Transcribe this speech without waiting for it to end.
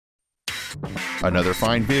Another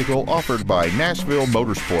fine vehicle offered by Nashville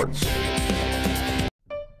Motorsports.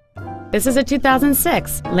 This is a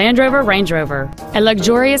 2006 Land Rover Range Rover, a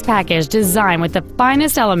luxurious package designed with the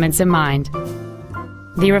finest elements in mind.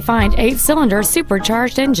 The refined 8-cylinder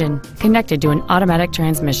supercharged engine, connected to an automatic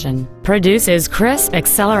transmission, produces crisp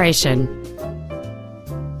acceleration.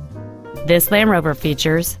 This Land Rover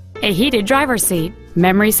features a heated driver's seat,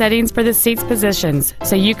 memory settings for the seat's positions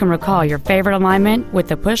so you can recall your favorite alignment with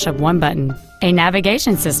the push of one button, a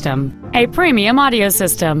navigation system, a premium audio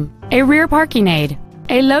system, a rear parking aid,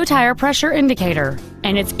 a low tire pressure indicator,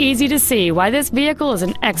 and it's easy to see why this vehicle is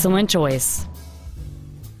an excellent choice.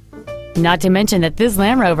 Not to mention that this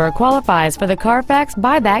Land Rover qualifies for the Carfax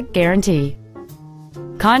buyback guarantee.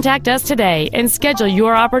 Contact us today and schedule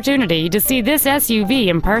your opportunity to see this SUV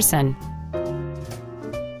in person.